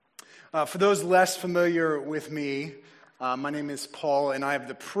For those less familiar with me, my name is Paul, and I have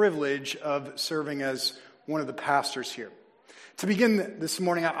the privilege of serving as one of the pastors here. To begin this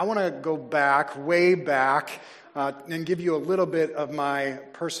morning, I want to go back, way back, and give you a little bit of my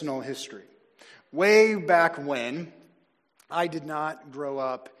personal history. Way back when, I did not grow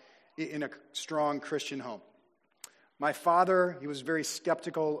up in a strong Christian home. My father, he was very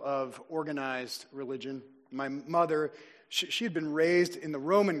skeptical of organized religion. My mother, she had been raised in the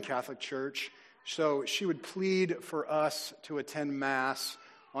Roman Catholic Church, so she would plead for us to attend Mass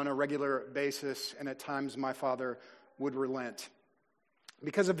on a regular basis, and at times my father would relent.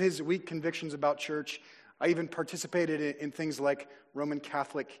 Because of his weak convictions about church, I even participated in things like Roman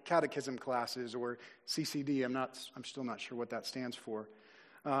Catholic catechism classes, or CCD. I'm still not sure what that stands for.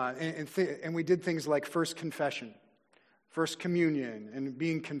 And we did things like First Confession, First Communion, and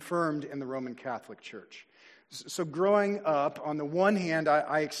being confirmed in the Roman Catholic Church. So growing up, on the one hand,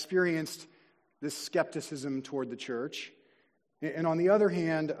 I experienced this skepticism toward the church. And on the other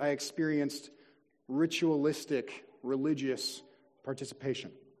hand, I experienced ritualistic, religious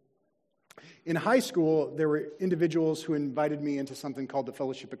participation. In high school, there were individuals who invited me into something called the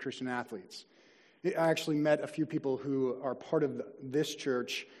Fellowship of Christian Athletes. I actually met a few people who are part of this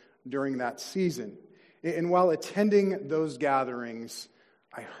church during that season. And while attending those gatherings,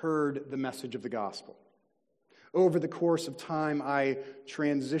 I heard the message of the gospel. Over the course of time, I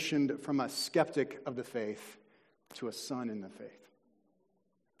transitioned from a skeptic of the faith to a son in the faith.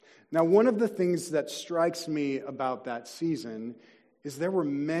 Now, one of the things that strikes me about that season is there were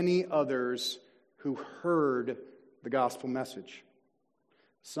many others who heard the gospel message.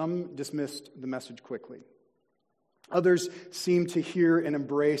 Some dismissed the message quickly. Others seemed to hear and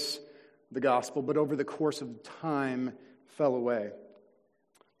embrace the gospel, but over the course of time fell away.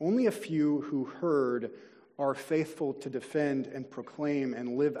 Only a few who heard are faithful to defend and proclaim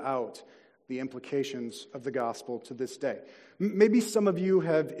and live out the implications of the gospel to this day. Maybe some of you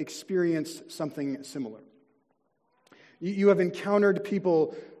have experienced something similar. You have encountered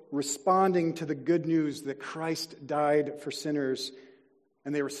people responding to the good news that Christ died for sinners,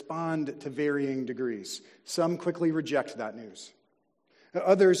 and they respond to varying degrees. Some quickly reject that news.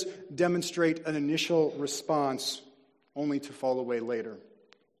 Others demonstrate an initial response only to fall away later.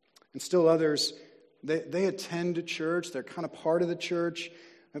 And still others, they attend church, they're kind of part of the church,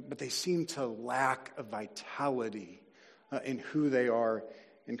 but they seem to lack a vitality in who they are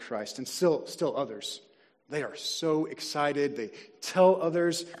in Christ. And still others, they are so excited, they tell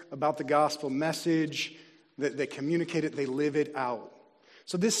others about the gospel message, that they communicate it, they live it out.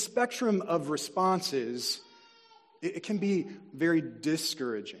 So this spectrum of responses, it can be very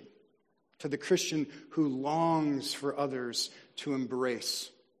discouraging to the Christian who longs for others to embrace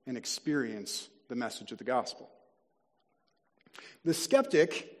and experience the message of the gospel. The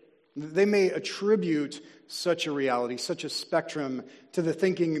skeptic, they may attribute such a reality, such a spectrum, to the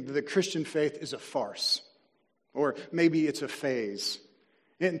thinking that the Christian faith is a farce, or maybe it's a phase,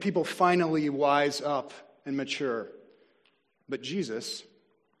 and people finally wise up and mature. But Jesus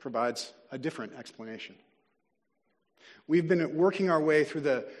provides a different explanation. We've been working our way through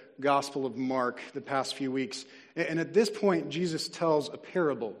the Gospel of Mark the past few weeks, and at this point, Jesus tells a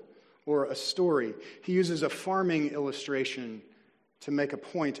parable or a story. He uses a farming illustration to make a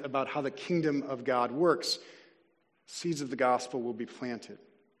point about how the kingdom of God works. Seeds of the gospel will be planted.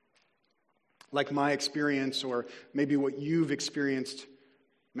 Like my experience, or maybe what you've experienced,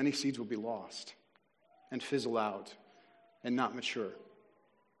 many seeds will be lost and fizzle out and not mature.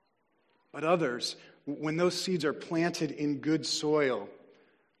 But others, when those seeds are planted in good soil,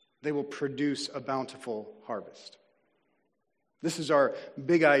 they will produce a bountiful harvest. This is our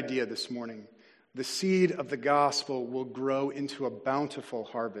big idea this morning. The seed of the gospel will grow into a bountiful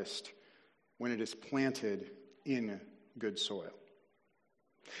harvest when it is planted in good soil.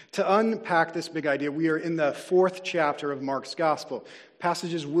 To unpack this big idea, we are in the 4th chapter of Mark's gospel.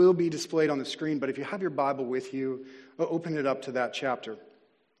 Passages will be displayed on the screen, but if you have your Bible with you, open it up to that chapter.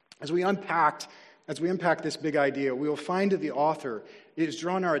 As we unpack this big idea, we will find that the author is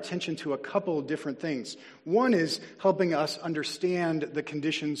drawing our attention to a couple of different things. One is helping us understand the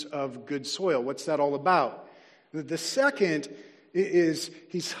conditions of good soil. What's that all about? The second is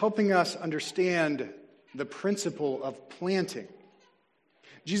he's helping us understand the principle of planting.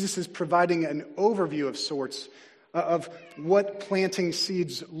 Jesus is providing an overview of sorts of what planting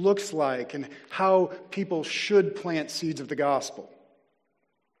seeds looks like and how people should plant seeds of the gospel.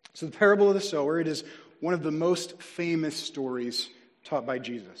 So the parable of the sower, it is one of the most famous stories taught by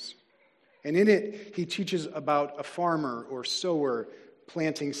Jesus. And in it, he teaches about a farmer or sower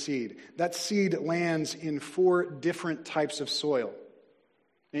planting seed. That seed lands in 4 different types of soil.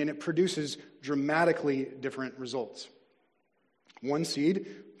 and it produces dramatically different results. One seed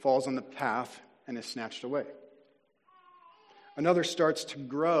falls on the path and is snatched away. Another starts to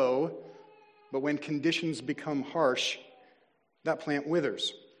grow, but when conditions become harsh, that plant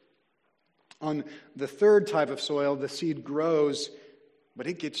withers. On the third type of soil, the seed grows, but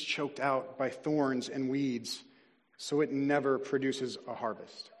it gets choked out by thorns and weeds, so it never produces a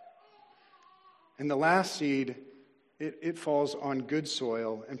harvest. And the last seed, it falls on good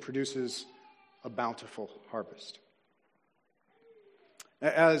soil and produces a bountiful harvest.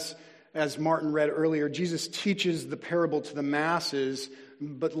 As Martin read earlier, Jesus teaches the parable to the masses,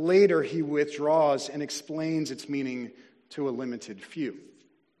 but later he withdraws and explains its meaning to a limited few.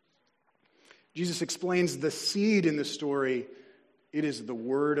 Jesus explains the seed in the story. It is the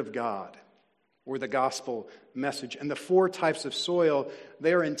Word of God, or the gospel message. And the four types of soil,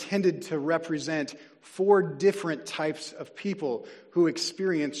 they are intended to represent four different types of people who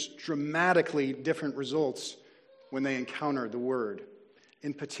experience dramatically different results when they encounter the Word.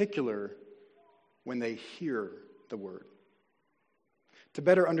 In particular, when they hear the Word. To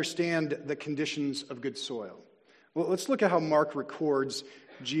better understand the conditions of good soil, well, let's look at how Mark records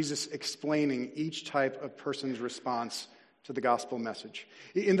Jesus explaining each type of person's response to the gospel message.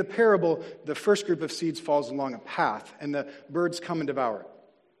 In the parable, the first group of seeds falls along a path, and the birds come and devour it.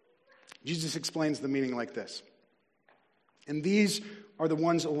 Jesus explains the meaning like this. And these are the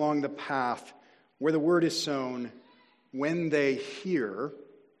ones along the path where the word is sown. When they hear,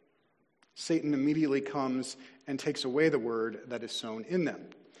 Satan immediately comes and takes away the word that is sown in them.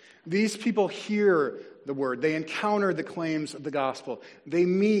 These people hear the word. They encounter the claims of the gospel. They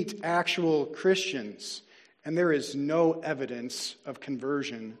meet actual Christians, and there is no evidence of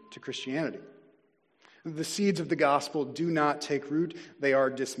conversion to Christianity. The seeds of the gospel do not take root. They are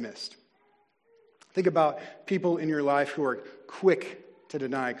dismissed. Think about people in your life who are quick to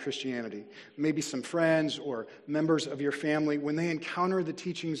deny Christianity. Maybe some friends or members of your family, when they encounter the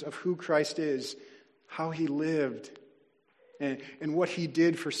teachings of who Christ is, how he lived, and what he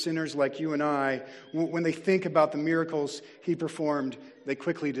did for sinners like you and I, when they think about the miracles he performed, they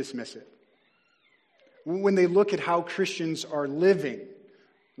quickly dismiss it. When they look at how Christians are living,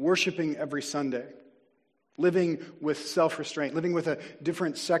 worshiping every Sunday, living with self-restraint, living with a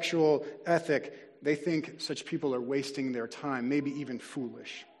different sexual ethic, they think such people are wasting their time, maybe even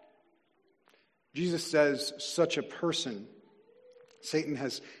foolish. Jesus says such a person, Satan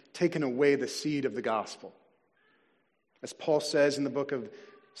has taken away the seed of the gospel. As Paul says in the book of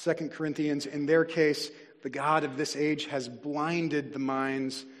 2 Corinthians, in their case, the God of this age has blinded the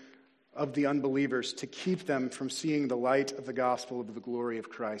minds of the unbelievers to keep them from seeing the light of the gospel of the glory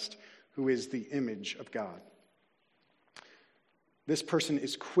of Christ, who is the image of God. This person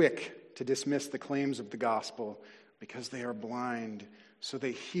is quick to dismiss the claims of the gospel because they are blind, so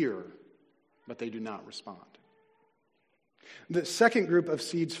they hear, but they do not respond. The second group of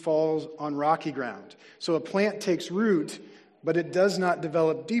seeds falls on rocky ground. So a plant takes root, but it does not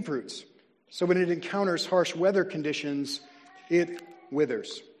develop deep roots. So when it encounters harsh weather conditions, it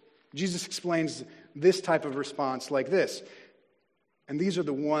withers. Jesus explains this type of response like this. And these are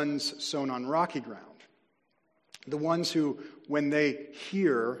the ones sown on rocky ground. The ones who, when they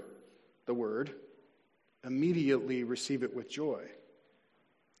hear the word, immediately receive it with joy.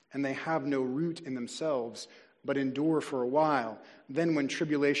 And they have no root in themselves, but endure for a while. Then when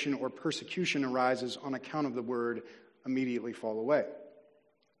tribulation or persecution arises on account of the word, immediately fall away.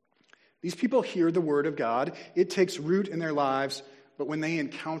 These people hear the word of God. It takes root in their lives, but when they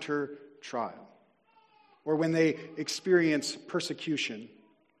encounter trial, or when they experience persecution,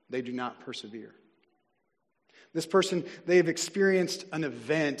 they do not persevere. This person, they've experienced an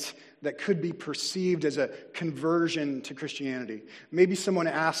event that could be perceived as a conversion to Christianity. Maybe someone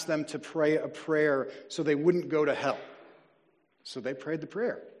asked them to pray a prayer so they wouldn't go to hell. So they prayed the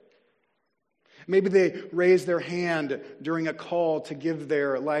prayer. Maybe they raised their hand during a call to give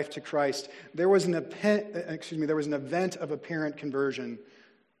their life to Christ. There was an event of apparent conversion,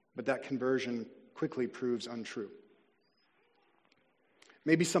 but that conversion quickly proves untrue.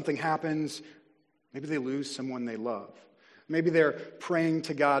 Maybe something happens. Maybe they lose someone they love. Maybe they're praying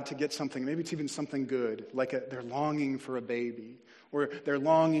to God to get something. Maybe it's even something good, like they're longing for a baby, or they're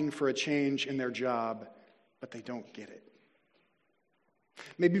longing for a change in their job, but they don't get it.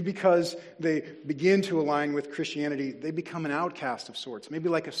 Maybe because they begin to align with Christianity, they become an outcast of sorts, maybe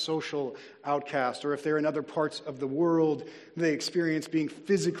like a social outcast, or if they're in other parts of the world, they experience being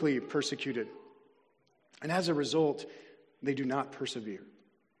physically persecuted. And as a result, they do not persevere.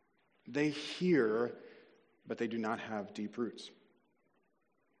 They hear, but they do not have deep roots.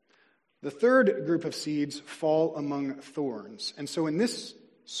 The third group of seeds fall among thorns. And so in this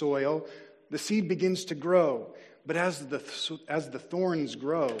soil, the seed begins to grow. But as the thorns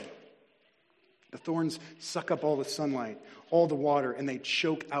grow, the thorns suck up all the sunlight, all the water, and they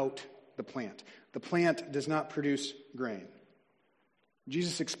choke out the plant. The plant does not produce grain.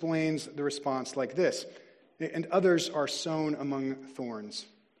 Jesus explains the response like this, and others are sown among thorns.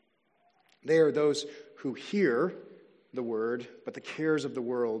 They are those who hear the word, but the cares of the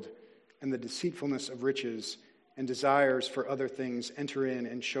world and the deceitfulness of riches and desires for other things enter in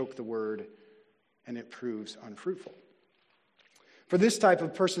and choke the word, and it proves unfruitful. For this type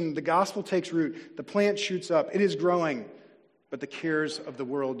of person, the gospel takes root, the plant shoots up, it is growing, but the cares of the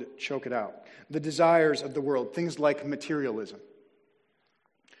world choke it out. The desires of the world, things like materialism,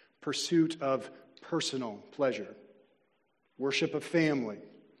 pursuit of personal pleasure, worship of family,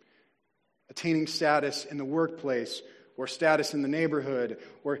 attaining status in the workplace, or status in the neighborhood,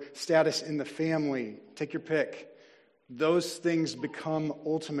 or status in the family, take your pick. Those things become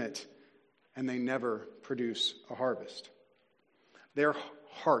ultimate, and they never produce a harvest. Their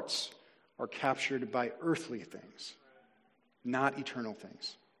hearts are captured by earthly things, not eternal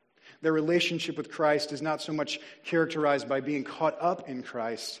things. Their relationship with Christ is not so much characterized by being caught up in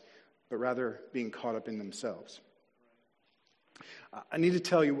Christ, but rather being caught up in themselves. I need to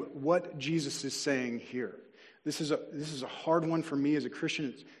tell you what Jesus is saying here. This is a hard one for me as a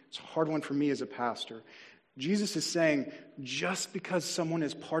Christian. It's a hard one for me as a pastor. Jesus is saying, just because someone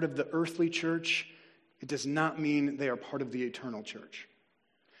is part of the earthly church, it does not mean they are part of the eternal church.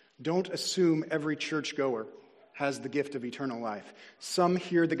 Don't assume every churchgoer has the gift of eternal life. Some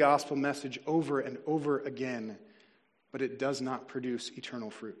hear the gospel message over and over again, but it does not produce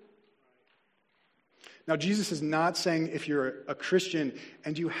eternal fruit. Now, Jesus is not saying if you're a Christian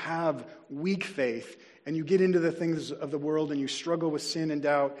and you have weak faith and you get into the things of the world and you struggle with sin and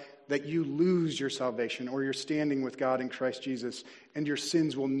doubt, that you lose your salvation or your standing with God in Christ Jesus and your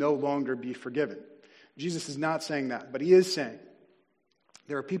sins will no longer be forgiven. Jesus is not saying that, but he is saying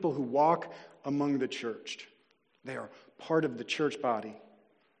there are people who walk among the church. They are part of the church body,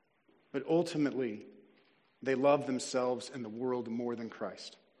 but ultimately they love themselves and the world more than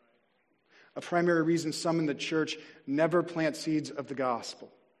Christ. A primary reason some in the church never plant seeds of the gospel,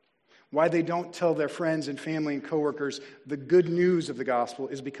 why they don't tell their friends and family and coworkers the good news of the gospel,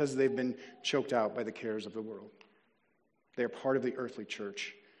 is because they've been choked out by the cares of the world. They are part of the earthly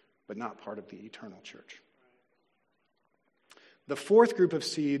church, but not part of the eternal church. The fourth group of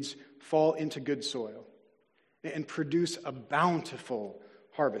seeds fall into good soil and produce a bountiful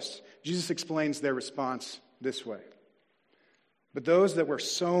harvest. Jesus explains their response this way. But those that were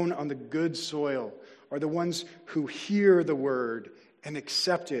sown on the good soil are the ones who hear the word and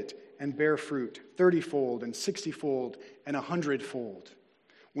accept it and bear fruit 30-fold and 60-fold and 100-fold.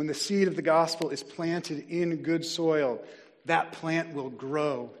 When the seed of the gospel is planted in good soil, that plant will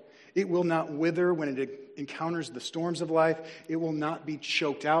grow. It will not wither when it encounters the storms of life. It will not be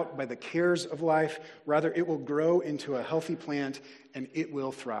choked out by the cares of life. Rather, it will grow into a healthy plant and it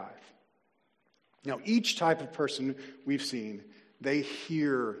will thrive. Now, each type of person we've seen, they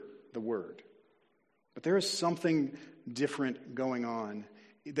hear the word. But there is something different going on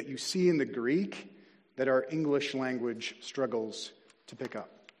that you see in the Greek that our English language struggles to pick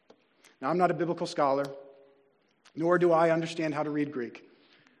up. Now, I'm not a biblical scholar, nor do I understand how to read Greek.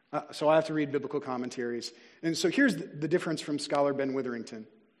 So I have to read biblical commentaries. And so here's the difference from scholar Ben Witherington.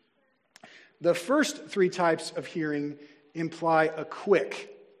 The first three types of hearing imply a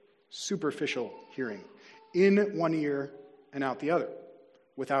quick, superficial hearing, in one ear and out the other,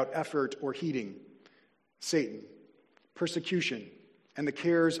 without effort or heeding. Satan, persecution, and the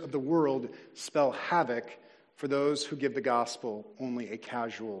cares of the world spell havoc for those who give the gospel only a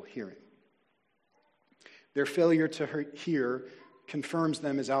casual hearing. Their failure to hear confirms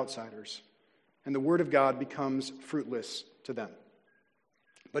them as outsiders, and the word of God becomes fruitless to them.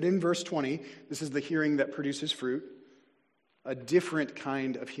 But in verse 20, this is the hearing that produces fruit. A different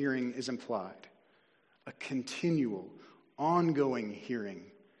kind of hearing is implied, a continual, ongoing hearing,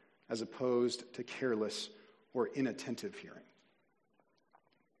 as opposed to careless or inattentive hearing.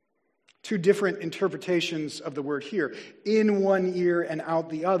 Two different interpretations of the word here, in one ear and out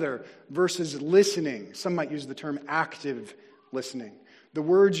the other, versus listening. Some might use the term active listening. The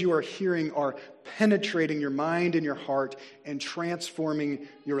words you are hearing are penetrating your mind and your heart and transforming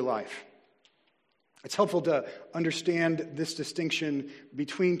your life. It's helpful to understand this distinction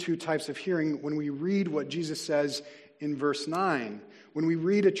between two types of hearing when we read what Jesus says in verse 9. When we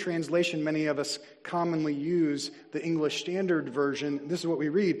read a translation, many of us commonly use the English Standard Version. This is what we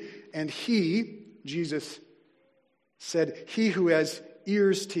read. And he, Jesus, said, "He who has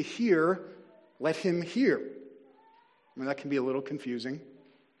ears to hear, let him hear." I mean, that can be a little confusing.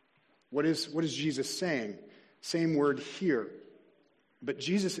 What is Jesus saying? Same word here. But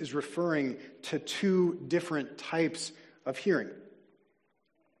Jesus is referring to two different types of hearing.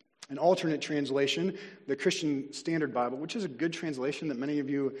 An alternate translation, the Christian Standard Bible, which is a good translation that many of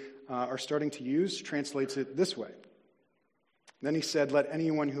you are starting to use, translates it this way. Then he said, "Let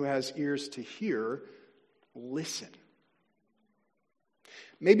anyone who has ears to hear listen."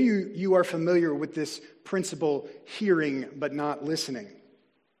 Maybe you are familiar with this principle, hearing but not listening.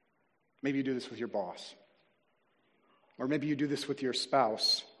 Maybe you do this with your boss. Or maybe you do this with your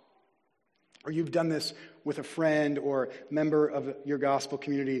spouse. Or you've done this with a friend or member of your gospel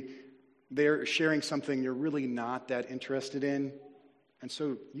community. They're sharing something you're really not that interested in. And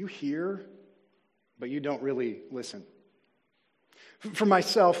so you hear, but you don't really listen. For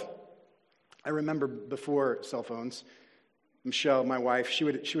myself, I remember before cell phones, Michelle, my wife, she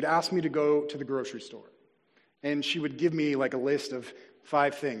would ask me to go to the grocery store. And she would give me like a list of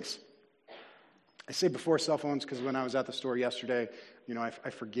 5 things. I say before cell phones because when I was at the store yesterday, I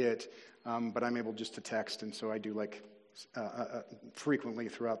forget, but I'm able just to text, and so I do frequently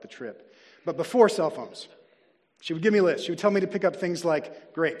throughout the trip. But before cell phones, she would give me a list. She would tell me to pick up things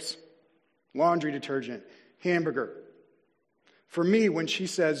like grapes, laundry detergent, hamburger. For me, when she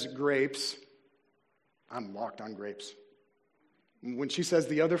says grapes, I'm locked on grapes. When she says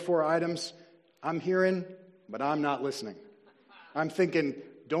the other 4 items, I'm hearing, but I'm not listening. I'm thinking,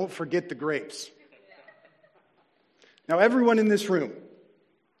 don't forget the grapes. Now, everyone in this room,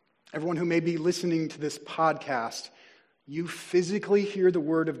 everyone who may be listening to this podcast, you physically hear the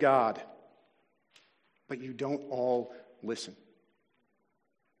word of God, but you don't all listen.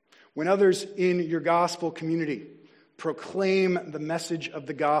 When others in your gospel community proclaim the message of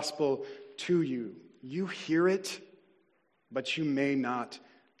the gospel to you, you hear it, but you may not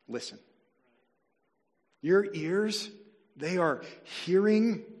listen. Your ears, they are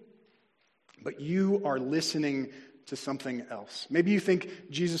hearing, but you are listening to something else. Maybe you think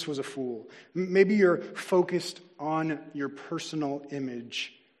Jesus was a fool. Maybe you're focused on your personal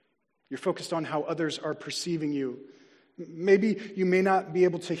image. You're focused on how others are perceiving you. Maybe you may not be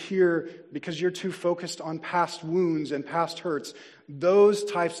able to hear because you're too focused on past wounds and past hurts. Those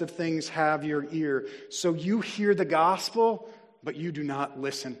types of things have your ear. So you hear the gospel, but you do not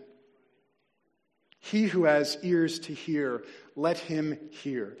listen. He who has ears to hear, let him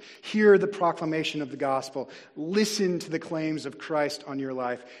hear. Hear the proclamation of the gospel. Listen to the claims of Christ on your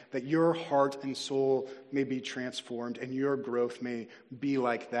life, that your heart and soul may be transformed and your growth may be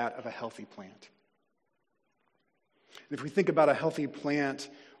like that of a healthy plant. And if we think about a healthy plant,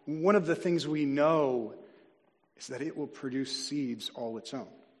 one of the things we know is that it will produce seeds all its own.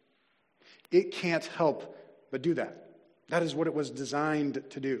 It can't help but do that. That is what it was designed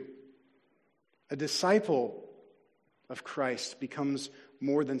to do. A disciple of Christ becomes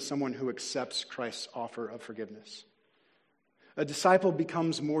more than someone who accepts Christ's offer of forgiveness. A disciple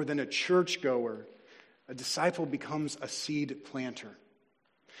becomes more than a churchgoer. A disciple becomes a seed planter.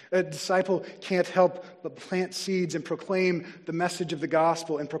 A disciple can't help but plant seeds and proclaim the message of the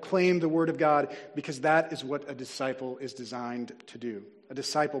gospel and proclaim the word of God, because that is what a disciple is designed to do. A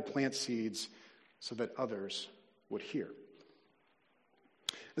disciple plants seeds so that others would hear.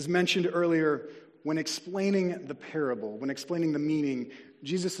 As mentioned earlier, when explaining the parable, when explaining the meaning,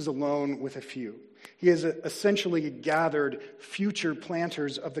 Jesus is alone with a few. He has essentially gathered future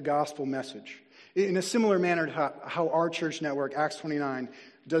planters of the gospel message. In a similar manner to how our church network, Acts 29,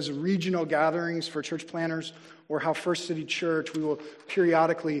 does regional gatherings for church planters, or how First City Church, we will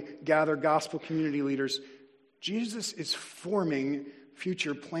periodically gather gospel community leaders, Jesus is forming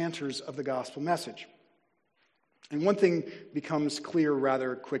future planters of the gospel message. And one thing becomes clear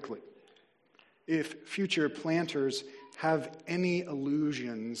rather quickly. If future planters have any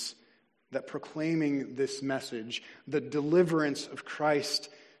illusions that proclaiming this message, the deliverance of Christ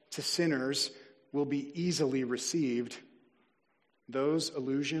to sinners, will be easily received, those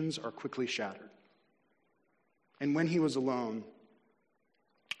illusions are quickly shattered. And when he was alone,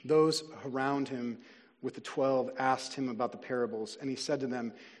 those around him with the 12 asked him about the parables, and he said to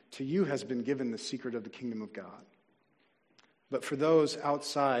them, "To you has been given the secret of the kingdom of God. But for those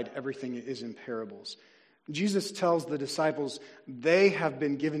outside, everything is in parables." Jesus tells the disciples they have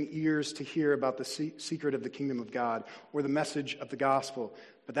been given ears to hear about the secret of the kingdom of God, or the message of the gospel,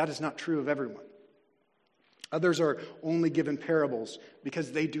 but that is not true of everyone. Others are only given parables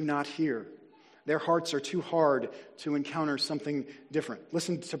because they do not hear. Their hearts are too hard to encounter something different.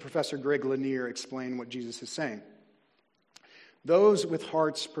 Listen to Professor Greg Lanier explain what Jesus is saying. Those with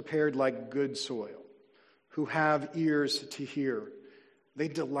hearts prepared like good soil, who have ears to hear, they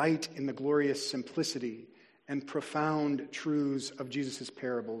delight in the glorious simplicity and profound truths of Jesus'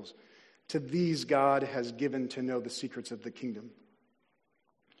 parables. To these God has given to know the secrets of the kingdom.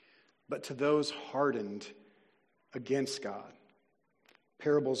 But to those hardened against God,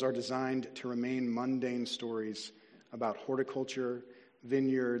 parables are designed to remain mundane stories about horticulture,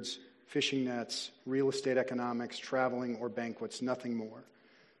 vineyards, fishing nets, real estate economics, traveling, or banquets, nothing more.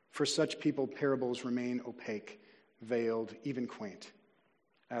 For such people, parables remain opaque, veiled, even quaint,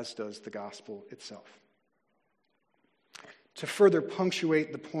 as does the gospel itself. To further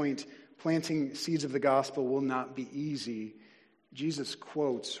punctuate the point, planting seeds of the gospel will not be easy. Jesus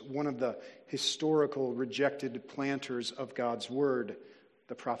quotes one of the historical rejected planters of God's word,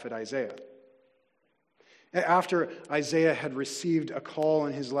 the prophet Isaiah. After Isaiah had received a call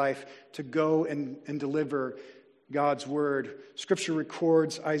in his life to go and deliver God's word, Scripture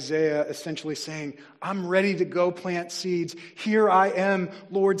records Isaiah essentially saying, I'm ready to go plant seeds. Here I am,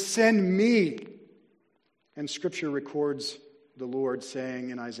 Lord, send me. And Scripture records the Lord saying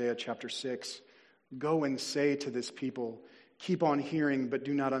in Isaiah chapter 6, go and say to this people, keep on hearing, but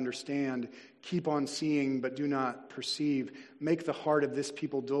do not understand. Keep on seeing, but do not perceive. Make the heart of this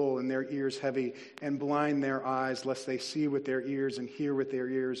people dull and their ears heavy, and blind their eyes, lest they see with their ears and hear with their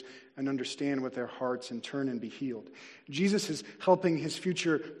ears and understand with their hearts and turn and be healed. Jesus is helping his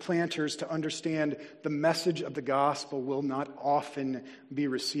future planters to understand the message of the gospel will not often be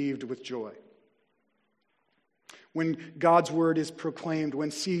received with joy. When God's word is proclaimed, when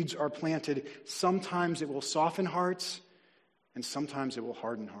seeds are planted, sometimes it will soften hearts, and sometimes it will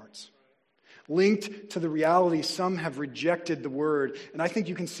harden hearts. Linked to the reality, some have rejected the word. And I think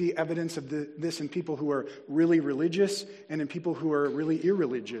you can see evidence of this in people who are really religious and in people who are really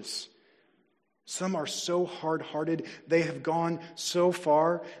irreligious. Some are so hard-hearted, they have gone so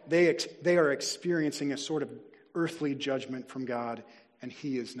far, they are experiencing a sort of earthly judgment from God, and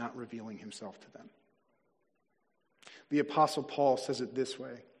he is not revealing himself to them. The Apostle Paul says it this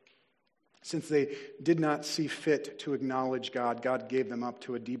way. Since they did not see fit to acknowledge God, God gave them up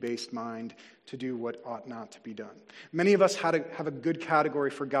to a debased mind to do what ought not to be done. Many of us have a good category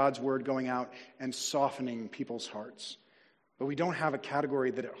for God's word going out and softening people's hearts. But we don't have a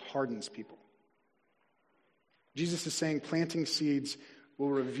category that it hardens people. Jesus is saying planting seeds will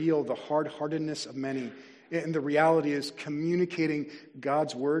reveal the hard-heartedness of many. And the reality is communicating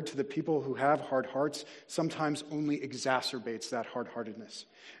God's word to the people who have hard hearts sometimes only exacerbates that hard-heartedness.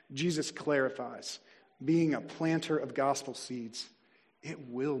 Jesus clarifies, being a planter of gospel seeds, it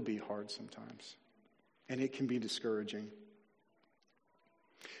will be hard sometimes, and it can be discouraging.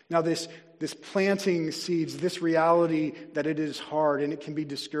 Now this planting seeds, this reality that it is hard and it can be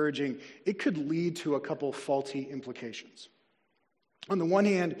discouraging, it could lead to a couple faulty implications. On the one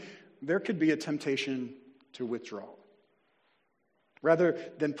hand, there could be a temptation to withdraw. Rather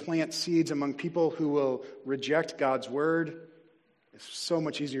than plant seeds among people who will reject God's word, it's so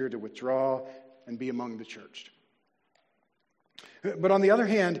much easier to withdraw and be among the church. But on the other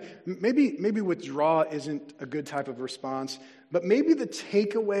hand, maybe withdraw isn't a good type of response, but maybe the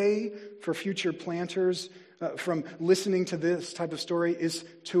takeaway for future planters from listening to this type of story is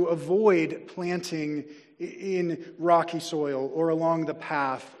to avoid planting in rocky soil or along the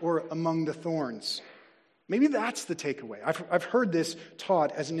path or among the thorns. Maybe that's the takeaway. I've heard this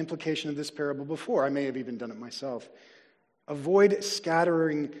taught as an implication of this parable before. I may have even done it myself. Avoid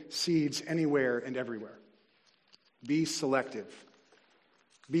scattering seeds anywhere and everywhere. Be selective.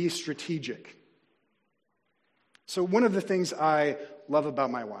 Be strategic. So one of the things I love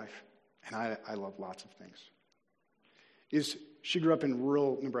about my wife, and I love lots of things, is she grew up in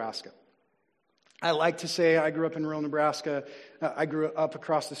rural Nebraska. I like to say I grew up in rural Nebraska. I grew up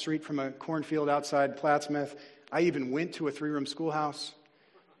across the street from a cornfield outside Plattsmouth. I even went to a 3-room schoolhouse.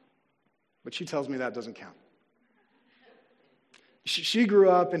 But she tells me that doesn't count. She grew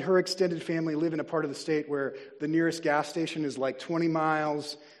up and her extended family live in a part of the state where the nearest gas station is like 20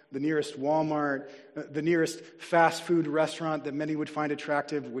 miles, the nearest Walmart, the nearest fast food restaurant that many would find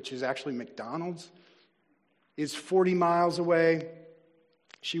attractive, which is actually McDonald's, is 40 miles away.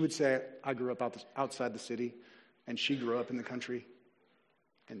 She would say, I grew up outside the city, and she grew up in the country,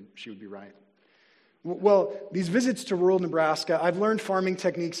 and she would be right. Well, these visits to rural Nebraska, I've learned farming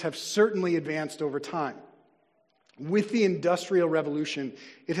techniques have certainly advanced over time. With the Industrial Revolution,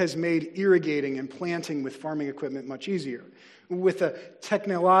 it has made irrigating and planting with farming equipment much easier. With the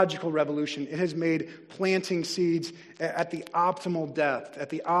technological revolution, it has made planting seeds at the optimal depth, at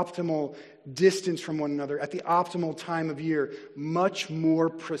the optimal distance from one another, at the optimal time of year, much more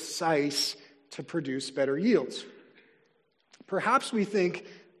precise to produce better yields. Perhaps we think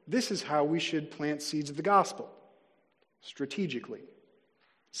this is how we should plant seeds of the gospel, strategically,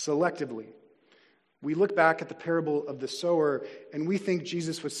 selectively. We look back at the parable of the sower, and we think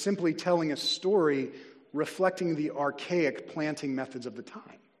Jesus was simply telling a story reflecting the archaic planting methods of the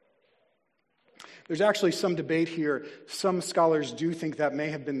time. There's actually some debate here. Some scholars do think that may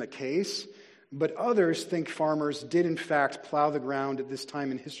have been the case, but others think farmers did in fact plow the ground at this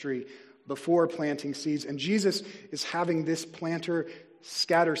time in history before planting seeds, and Jesus is having this planter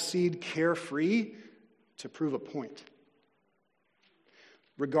scatter seed carefree to prove a point.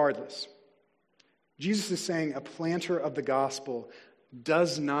 Regardless, Jesus is saying a planter of the gospel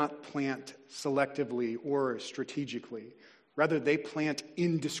does not plant selectively or strategically. Rather, they plant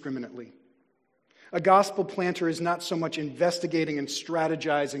indiscriminately. A gospel planter is not so much investigating and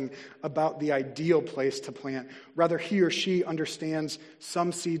strategizing about the ideal place to plant. Rather, he or she understands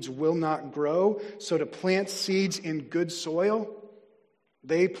some seeds will not grow, so to plant seeds in good soil,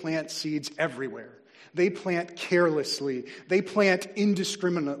 they plant seeds everywhere. They plant carelessly. They plant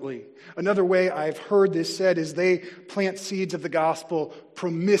indiscriminately. Another way I've heard this said is they plant seeds of the gospel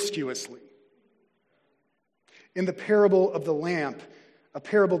promiscuously. In the parable of the lamp, a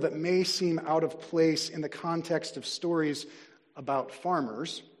parable that may seem out of place in the context of stories about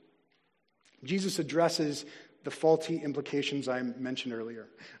farmers, Jesus addresses the faulty implications I mentioned earlier.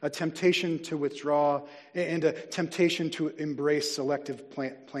 A temptation to withdraw and a temptation to embrace selective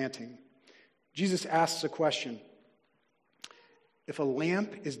planting. Jesus asks a question. If a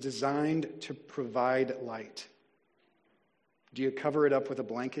lamp is designed to provide light, do you cover it up with a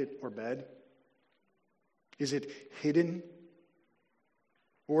blanket or bed? Is it hidden?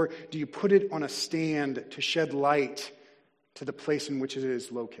 Or do you put it on a stand to shed light to the place in which it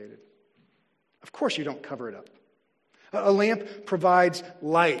is located? Of course you don't cover it up. A lamp provides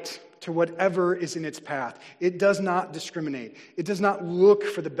light to whatever is in its path. It does not discriminate. It does not look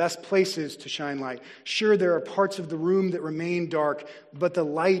for the best places to shine light. Sure, there are parts of the room that remain dark, but the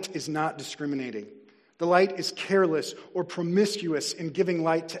light is not discriminating. The light is careless or promiscuous in giving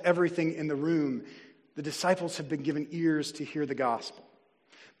light to everything in the room. The disciples have been given ears to hear the gospel.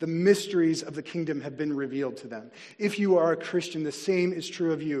 The mysteries of the kingdom have been revealed to them. If you are a Christian, the same is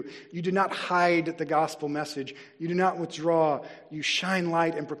true of you. You do not hide the gospel message. You do not withdraw. You shine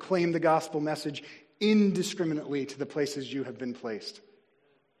light and proclaim the gospel message indiscriminately to the places you have been placed.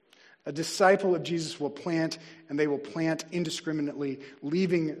 A disciple of Jesus will plant, and they will plant indiscriminately,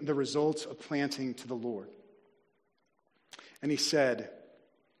 leaving the results of planting to the Lord. And he said,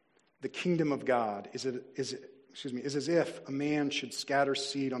 the kingdom of God is as if a man should scatter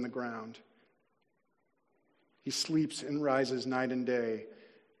seed on the ground. He sleeps and rises night and day,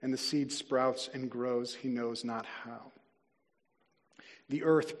 and the seed sprouts and grows, he knows not how. The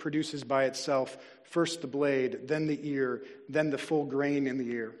earth produces by itself first the blade, then the ear, then the full grain in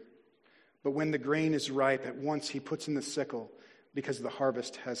the ear. But when the grain is ripe, at once he puts in the sickle, because the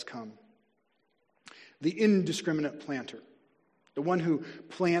harvest has come. The indiscriminate planter, the one who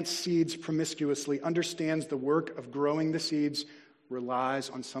plants seeds promiscuously, understands the work of growing the seeds relies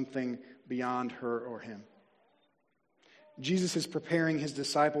on something beyond her or him. Jesus is preparing his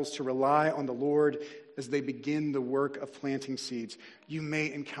disciples to rely on the Lord as they begin the work of planting seeds. You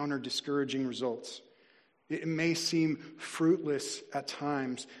may encounter discouraging results. It may seem fruitless at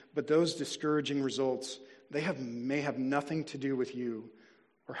times, but those discouraging results, may have nothing to do with you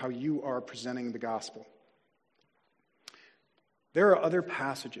or how you are presenting the gospel. There are other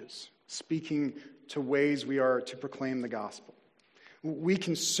passages speaking to ways we are to proclaim the gospel. We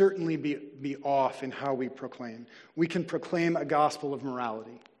can certainly be off in how we proclaim. We can proclaim a gospel of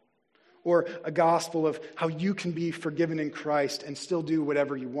morality, or a gospel of how you can be forgiven in Christ and still do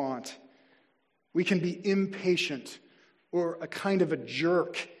whatever you want. We can be impatient or a kind of a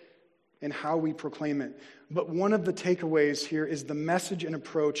jerk in how we proclaim it. But one of the takeaways here is the message and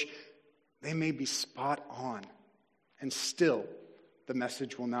approach, they may be spot on, and still the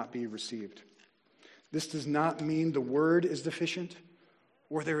message will not be received. This does not mean the word is deficient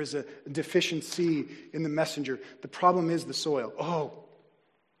or there is a deficiency in the messenger. The problem is the soil. Oh,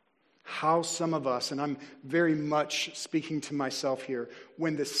 how some of us, and I'm very much speaking to myself here,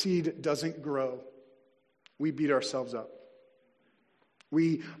 when the seed doesn't grow, we beat ourselves up.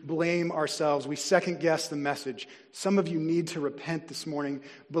 We blame ourselves. We second-guess the message. Some of you need to repent this morning,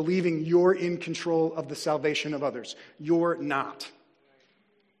 believing you're in control of the salvation of others. You're not.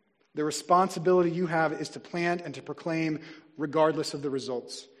 The responsibility you have is to plant and to proclaim regardless of the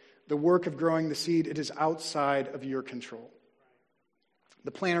results. The work of growing the seed, it is outside of your control.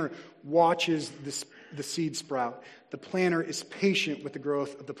 The planter watches the seed sprout. The planter is patient with the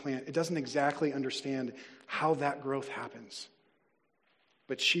growth of the plant. It doesn't exactly understand how that growth happens.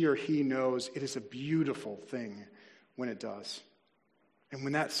 But she or he knows it is a beautiful thing when it does. And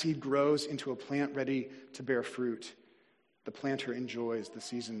when that seed grows into a plant ready to bear fruit, the planter enjoys the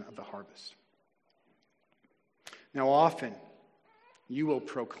season of the harvest. Now often, you will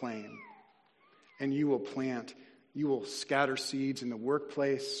proclaim and you will plant, you will scatter seeds in the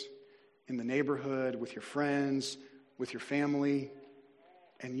workplace, in the neighborhood, with your friends, with your family,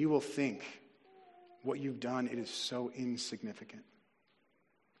 and you will think what you've done, it is so insignificant.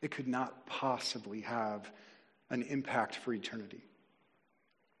 It could not possibly have an impact for eternity.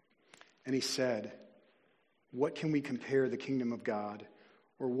 And he said, what can we compare the kingdom of God,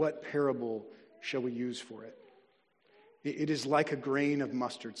 or what parable shall we use for it? It is like a grain of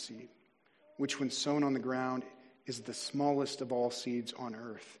mustard seed, which when sown on the ground is the smallest of all seeds on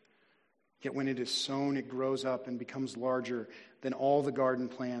earth. Yet when it is sown, it grows up and becomes larger than all the garden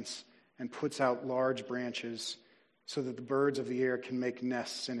plants and puts out large branches so that the birds of the air can make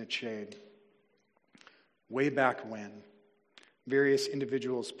nests in its shade. Way back when, various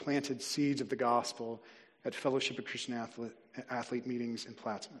individuals planted seeds of the gospel at Fellowship of Christian Athlete meetings in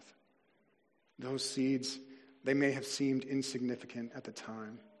Plattsmouth. Those seeds, they may have seemed insignificant at the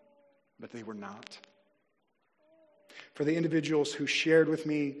time, but they were not. For the individuals who shared with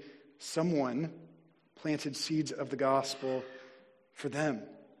me, someone planted seeds of the gospel for them.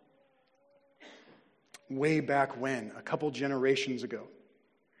 Way back when, a couple generations ago.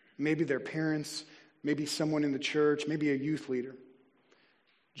 Maybe their parents, maybe someone in the church, maybe a youth leader.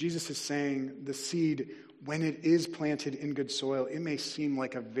 Jesus is saying the seed, when it is planted in good soil, it may seem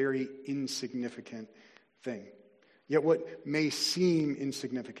like a very insignificant thing. Yet what may seem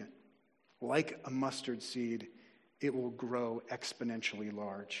insignificant, like a mustard seed, it will grow exponentially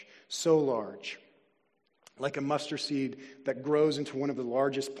large. So large, like a mustard seed that grows into one of the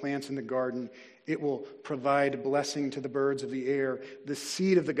largest plants in the garden, it will provide blessing to the birds of the air. The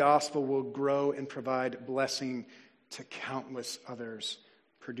seed of the gospel will grow and provide blessing to countless others,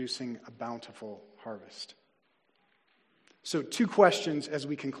 producing a bountiful harvest. So 2 questions as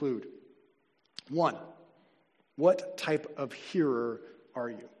we conclude. 1, what type of hearer are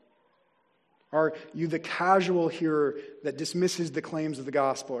you? Are you the casual hearer that dismisses the claims of the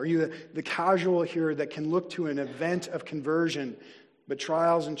gospel? Are you the casual hearer that can look to an event of conversion, but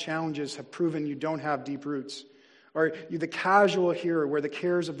trials and challenges have proven you don't have deep roots? Are you the casual hearer where the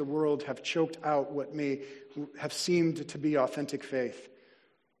cares of the world have choked out what may have seemed to be authentic faith?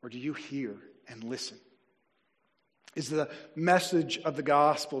 Or do you hear and listen? Is the message of the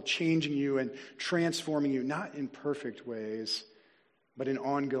gospel changing you and transforming you, not in perfect ways, but in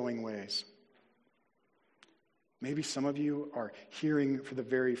ongoing ways? Maybe some of you are hearing for the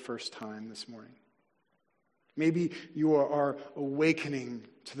very first time this morning. Maybe you are awakening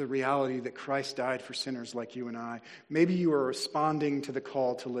to the reality that Christ died for sinners like you and I. Maybe you are responding to the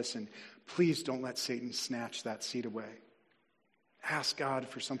call to listen. Please don't let Satan snatch that seed away. Ask God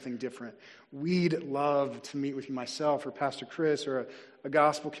for something different. We'd love to meet with you, myself or Pastor Chris or a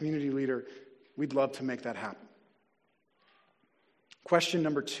gospel community leader. We'd love to make that happen. Question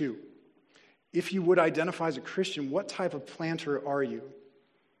number 2. If you would identify as a Christian, what type of planter are you?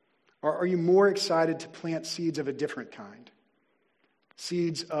 Are you more excited to plant seeds of a different kind?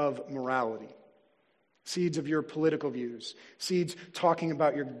 Seeds of morality. Seeds of your political views. Seeds talking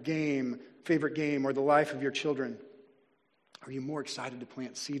about your favorite game, or the life of your children. Are you more excited to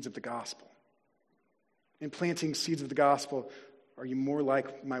plant seeds of the gospel? In planting seeds of the gospel, are you more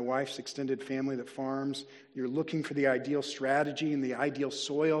like my wife's extended family that farms? You're looking for the ideal strategy and the ideal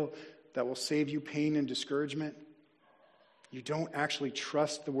soil that will save you pain and discouragement. You don't actually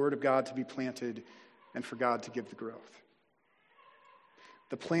trust the word of God to be planted and for God to give the growth.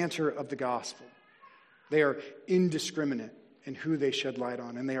 The planter of the gospel, they are indiscriminate in who they shed light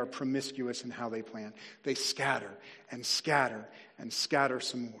on, and they are promiscuous in how they plant. They scatter and scatter and scatter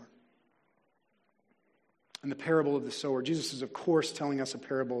some more. In the parable of the sower, Jesus is, of course, telling us a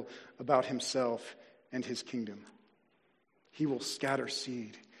parable about himself and his kingdom. He will scatter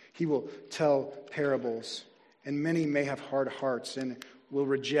seed. He will tell parables, and many may have hard hearts and will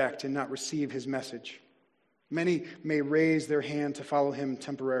reject and not receive his message. Many may raise their hand to follow him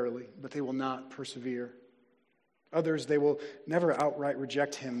temporarily, but they will not persevere. Others, they will never outright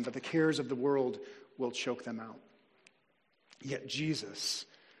reject him, but the cares of the world will choke them out. Yet Jesus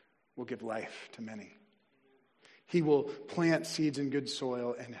will give life to many. He will plant seeds in good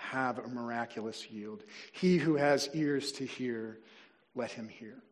soil and have a miraculous yield. He who has ears to hear, let him hear.